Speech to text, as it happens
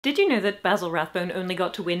Did you know that Basil Rathbone only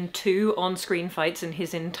got to win 2 on-screen fights in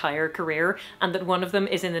his entire career, and that one of them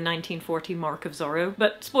is in the 1940 Mark of Zorro?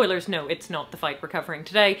 But spoilers, no, it's not the fight we're covering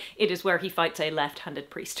today. It is where he fights a left-handed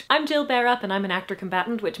priest. I'm Jill Bearup and I'm an actor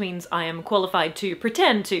combatant, which means I am qualified to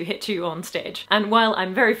pretend to hit you on stage. And while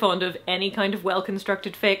I'm very fond of any kind of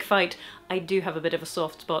well-constructed fake fight, I do have a bit of a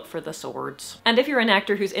soft spot for the swords. And if you're an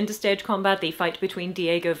actor who's into stage combat, the fight between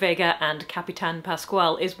Diego Vega and Capitan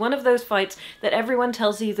Pascual is one of those fights that everyone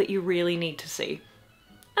tells you that you really need to see.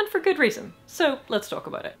 And for good reason. So let's talk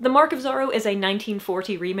about it. The Mark of Zorro is a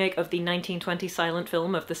 1940 remake of the 1920 silent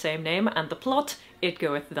film of the same name, and the plot, it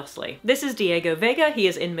goeth thusly. This is Diego Vega. He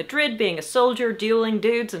is in Madrid being a soldier, dueling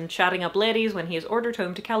dudes and chatting up ladies when he is ordered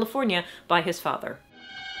home to California by his father.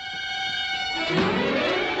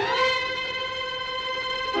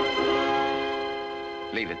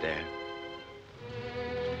 Leave it there.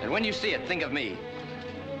 And when you see it, think of me.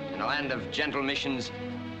 In a land of gentle missions,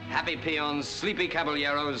 happy peons, sleepy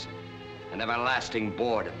caballeros, and everlasting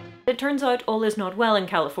boredom. It turns out all is not well in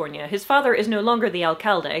California. His father is no longer the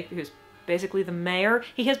alcalde, who's basically the mayor.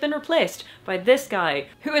 He has been replaced by this guy,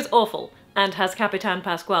 who is awful, and has Capitan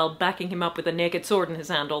Pascual backing him up with a naked sword in his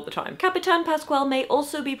hand all the time. Capitan Pascual may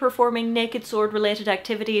also be performing naked sword-related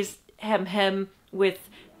activities, with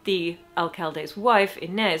the alcalde's wife,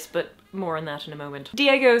 Inez, but more on that in a moment.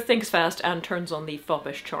 Diego thinks fast and turns on the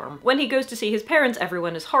foppish charm. When he goes to see his parents,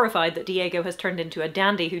 everyone is horrified that Diego has turned into a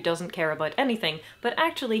dandy who doesn't care about anything, but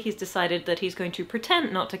actually he's decided that he's going to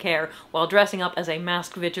pretend not to care while dressing up as a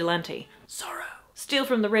masked vigilante. Zorro. Steal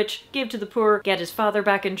from the rich, give to the poor, get his father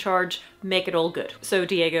back in charge, make it all good. So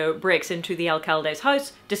Diego breaks into the alcalde's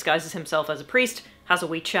house, disguises himself as a priest, has a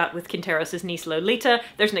wee chat with Quinteros' niece Lolita.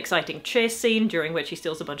 There's an exciting chase scene during which he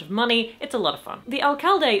steals a bunch of money. It's a lot of fun. The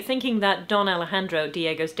alcalde, thinking that Don Alejandro,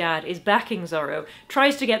 Diego's dad, is backing Zorro,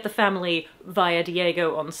 tries to get the family via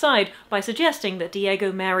Diego on side by suggesting that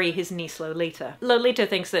Diego marry his niece Lolita. Lolita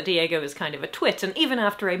thinks that Diego is kind of a twit, and even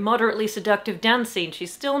after a moderately seductive dance scene,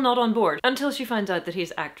 she's still not on board, until she finds out that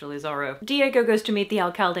he's actually Zorro. Diego goes to meet the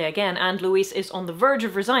alcalde again, and Luis is on the verge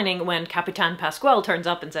of resigning when Capitan Pascual turns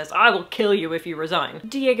up and says, "I will kill you if you resign."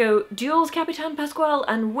 Diego duels Capitan Pascual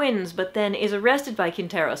and wins, but then is arrested by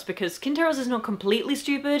Quinteros because Quinteros is not completely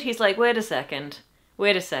stupid. He's like, wait a second,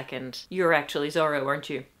 you're actually Zorro, aren't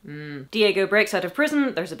you? Diego breaks out of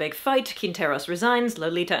prison, there's a big fight, Quinteros resigns,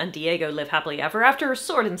 Lolita and Diego live happily ever after,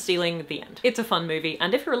 sword and stealing, the end. It's a fun movie,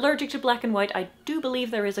 and if you're allergic to black and white, I do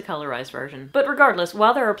believe there is a colorized version. But regardless,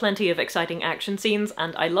 while there are plenty of exciting action scenes,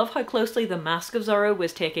 and I love how closely the Mask of Zorro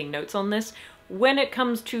was taking notes on this, when it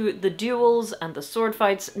comes to the duels and the sword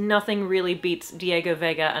fights, nothing really beats Diego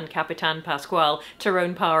Vega and Capitan Pascual,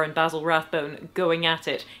 Tyrone Power and Basil Rathbone going at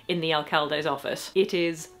it in the alcalde's office. It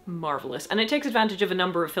is marvellous, and it takes advantage of a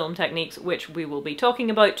number of film techniques which we will be talking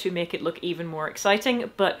about to make it look even more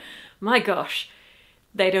exciting, but my gosh,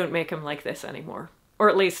 they don't make them like this anymore. Or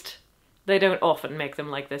at least, they don't often make them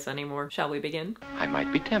like this anymore. Shall we begin? I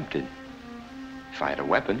might be tempted if I had a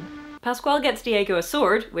weapon. Pascual gets Diego a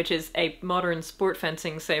sword, which is a modern sport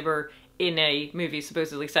fencing saber in a movie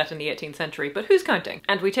supposedly set in the 18th century, but who's counting?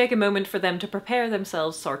 And we take a moment for them to prepare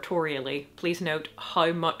themselves sartorially. Please note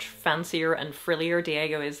how much fancier and frillier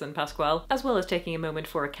Diego is than Pascual, as well as taking a moment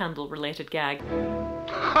for a candle-related gag.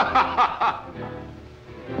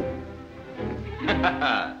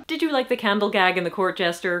 Did you like the candle gag in the court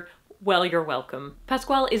jester? Well, you're welcome.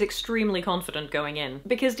 Pascual is extremely confident going in,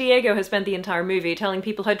 because Diego has spent the entire movie telling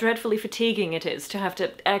people how dreadfully fatiguing it is to have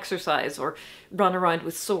to exercise or run around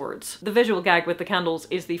with swords. The visual gag with the candles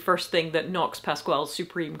is the first thing that knocks Pascual's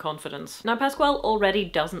supreme confidence. Now, Pascual already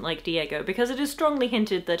doesn't like Diego because it is strongly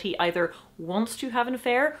hinted that he either wants to have an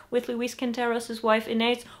affair with Luis Quinteros' wife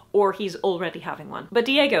Inez, or he's already having one. But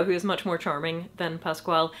Diego, who is much more charming than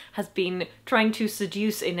Pascual, has been trying to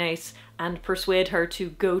seduce Inez and persuade her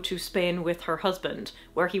to go to Spain with her husband,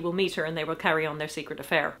 where he will meet her and they will carry on their secret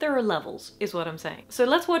affair. There are levels, is what I'm saying. So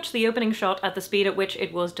let's watch the opening shot at the speed at which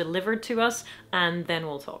it was delivered to us, and then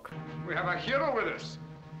we'll talk. We have a hero with us.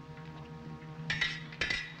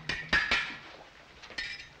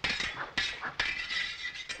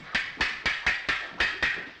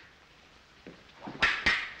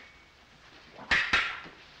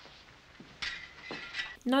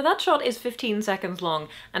 Now that shot is 15 seconds long,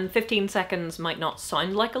 and 15 seconds might not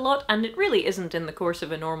sound like a lot, and it really isn't in the course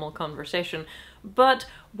of a normal conversation, But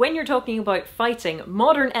when you're talking about fighting,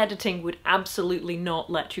 modern editing would absolutely not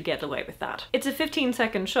let you get away with that. It's a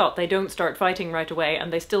 15-second shot, they don't start fighting right away,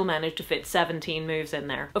 and they still manage to fit 17 moves in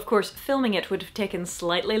there. Of course, filming it would have taken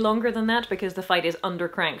slightly longer than that because the fight is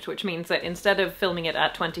undercranked, which means that instead of filming it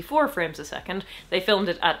at 24 frames a second, they filmed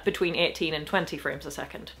it at between 18 and 20 frames a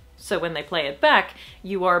second. So when they play it back,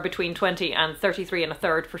 you are between 20 and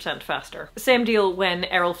 33.33% faster. Same deal when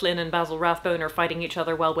Errol Flynn and Basil Rathbone are fighting each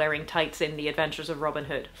other while wearing tights in The Adventures of Robin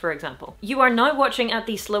Hood, for example. You are now watching at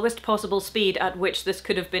the slowest possible speed at which this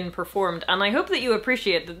could have been performed, and I hope that you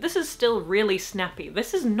appreciate that this is still really snappy.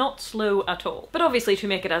 This is not slow at all. But obviously, to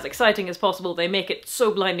make it as exciting as possible, they make it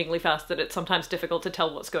so blindingly fast that it's sometimes difficult to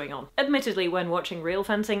tell what's going on. Admittedly, when watching real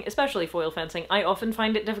fencing, especially foil fencing, I often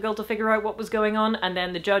find it difficult to figure out what was going on, and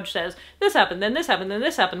then the judge says, this happened, then this happened, then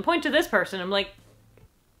this happened, point to this person. I'm like,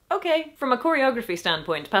 okay. From a choreography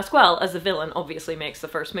standpoint, Pasquale, as the villain, obviously makes the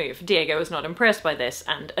first move. Diego is not impressed by this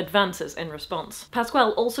and advances in response.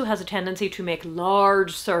 Pasquale also has a tendency to make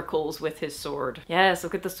large circles with his sword. Yes,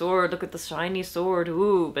 look at the sword, look at the shiny sword,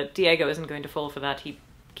 ooh, but Diego isn't going to fall for that. He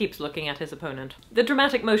keeps looking at his opponent. The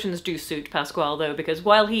dramatic motions do suit Pasquale though, because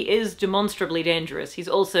while he is demonstrably dangerous, he's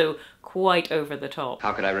also quite over the top.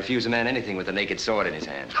 How could I refuse a man anything with a naked sword in his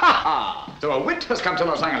hand? Ha ha! So a wit has come to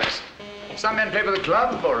Los Angeles. Some men play with a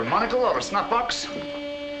club, or a monocle, or a snuff box.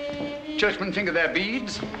 Churchmen finger their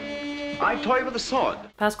beads. I toy with a sword.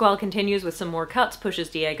 Pasquale continues with some more cuts, pushes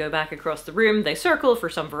Diego back across the room, they circle for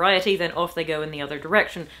some variety, then off they go in the other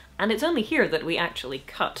direction. And it's only here that we actually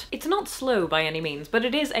cut. It's not slow by any means, but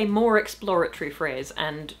it is a more exploratory phrase,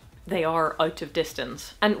 and they are out of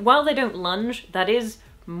distance. And while they don't lunge, that is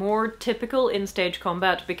more typical in stage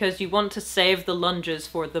combat because you want to save the lunges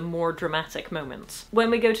for the more dramatic moments.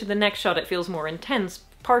 When we go to the next shot, it feels more intense,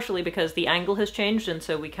 partially because the angle has changed and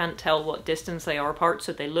so we can't tell what distance they are apart,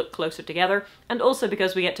 so they look closer together, and also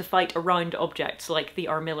because we get to fight around objects like the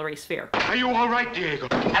armillary sphere. Are you all right, Diego?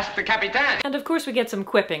 Ask the Capitan! And of course we get some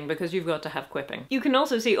quipping, because you've got to have quipping. You can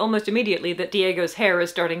also see almost immediately that Diego's hair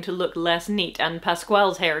is starting to look less neat, and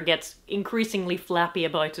Pasquale's hair gets increasingly flappy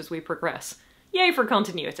about as we progress. Yay for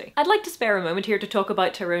continuity. I'd like to spare a moment here to talk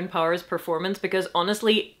about Tyrone Power's performance because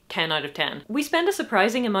honestly, 10 out of 10. We spend a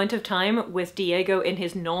surprising amount of time with Diego in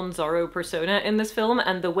his non-Zorro persona in this film,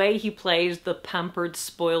 and the way he plays the pampered,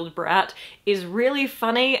 spoiled brat is really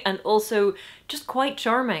funny and also just quite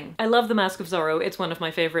charming. I love The Mask of Zorro, it's one of my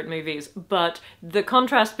favourite movies, but the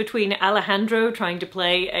contrast between Alejandro trying to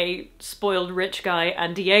play a spoiled rich guy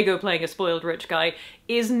and Diego playing a spoiled rich guy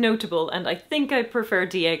is notable, and I think I prefer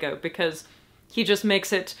Diego because he just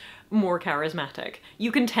makes it more charismatic. You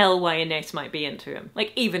can tell why Inés might be into him,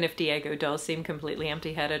 like even if Diego does seem completely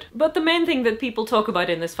empty-headed. But the main thing that people talk about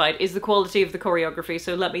in this fight is the quality of the choreography,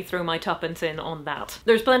 so let me throw my tuppence in on that.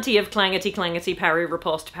 There's plenty of clangety-clangety parry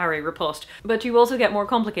riposte, but you also get more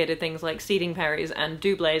complicated things like seating parries and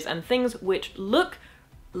doublés and things which look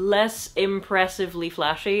less impressively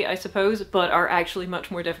flashy, I suppose, but are actually much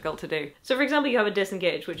more difficult to do. So for example, you have a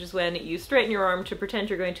disengage, which is when you straighten your arm to pretend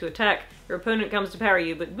you're going to attack, your opponent comes to parry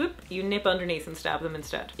you, but whoop, you nip underneath and stab them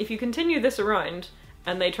instead. If you continue this around,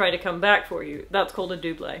 and they try to come back for you, that's called a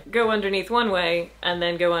doublé. Go underneath one way, and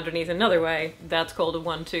then go underneath another way, that's called a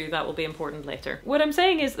 1-2, that will be important later. What I'm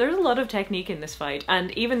saying is there's a lot of technique in this fight,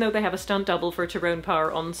 and even though they have a stunt double for Tyrone Power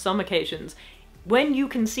on some occasions, when you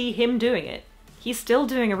can see him doing it, he's still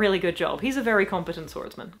doing a really good job. He's a very competent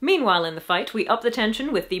swordsman. Meanwhile in the fight, we up the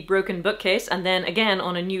tension with the broken bookcase, and then again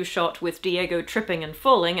on a new shot with Diego tripping and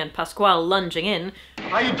falling and Pasquale lunging in.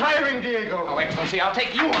 Are you tiring, Diego? Oh, Excellency, I'll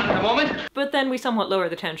take you on in a moment! But then we somewhat lower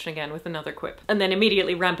the tension again with another quip. And then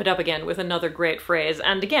immediately ramp it up again with another great phrase,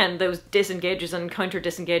 and again those disengages and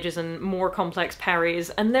counter-disengages and more complex parries,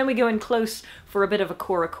 and then we go in close for a bit of a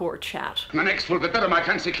core chat. The next will be better, my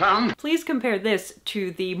fancy clown. Please compare this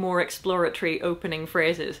to the more exploratory opening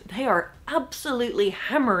phrases. They are absolutely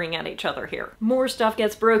hammering at each other here. More stuff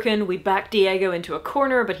gets broken, we back Diego into a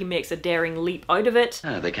corner, but he makes a daring leap out of it.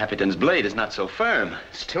 The Capitan's blade is not so firm.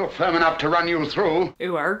 Still firm enough to run you through.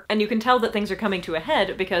 Ooh-er. And you can tell that things are coming to a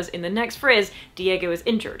head because in the next phrase, Diego is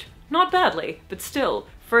injured. Not badly, but still,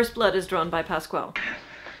 first blood is drawn by Pasquale.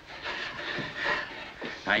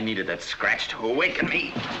 I needed that scratch to awaken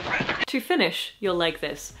me. To finish, you'll like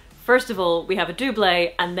this. First of all, we have a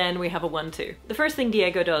doublé, and then we have a 1-2. The first thing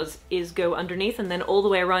Diego does is go underneath and then all the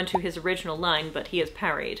way around to his original line, but he is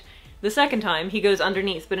parried. The second time, he goes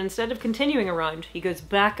underneath, but instead of continuing around, he goes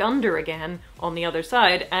back under again on the other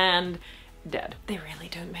side, and dead. They really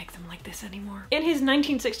don't make them like this anymore. In his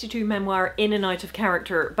 1962 memoir, In and Out of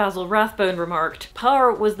Character, Basil Rathbone remarked,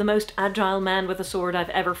 "Parr was the most agile man with a sword I've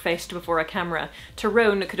ever faced before a camera.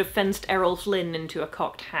 Tyrone could have fenced Errol Flynn into a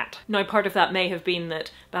cocked hat." Now, part of that may have been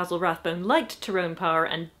that Basil Rathbone liked Tyrone Parr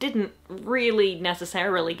and didn't really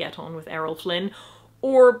necessarily get on with Errol Flynn,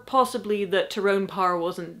 or possibly that Tyrone Parr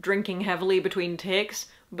wasn't drinking heavily between takes.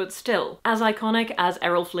 But still, as iconic as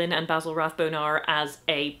Errol Flynn and Basil Rathbone are as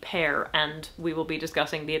a pair, and we will be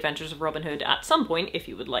discussing The Adventures of Robin Hood at some point if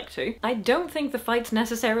you would like to, I don't think the fights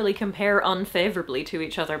necessarily compare unfavourably to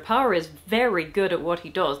each other. Parr is very good at what he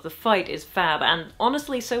does, the fight is fab, and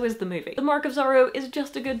honestly so is the movie. The Mark of Zorro is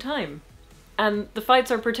just a good time. And the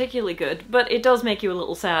fights are particularly good, but it does make you a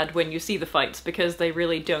little sad when you see the fights because they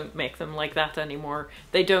really don't make them like that anymore.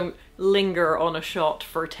 They don't linger on a shot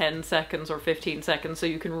for 10 seconds or 15 seconds so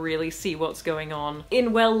you can really see what's going on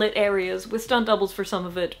in well-lit areas, with stunt doubles for some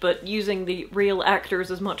of it, but using the real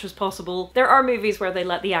actors as much as possible. There are movies where they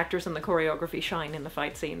let the actors and the choreography shine in the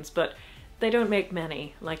fight scenes, but they don't make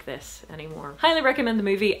many like this anymore. Highly recommend the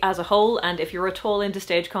movie as a whole, and if you're at all into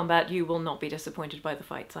stage combat, you will not be disappointed by the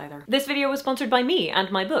fights either. This video was sponsored by me and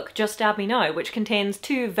my book, Just Stab Me Now, which contains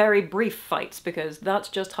 2 very brief fights, because that's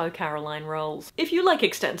just how Caroline rolls. If you like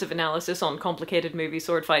extensive analysis on complicated movie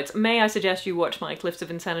sword fights, may I suggest you watch my Cliffs of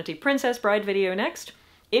Insanity Princess Bride video next?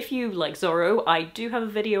 If you like Zorro, I do have a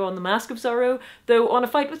video on the Mask of Zorro, though on a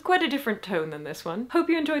fight with quite a different tone than this one. Hope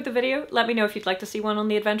you enjoyed the video. Let me know if you'd like to see one on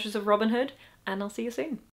The Adventures of Robin Hood, and I'll see you soon.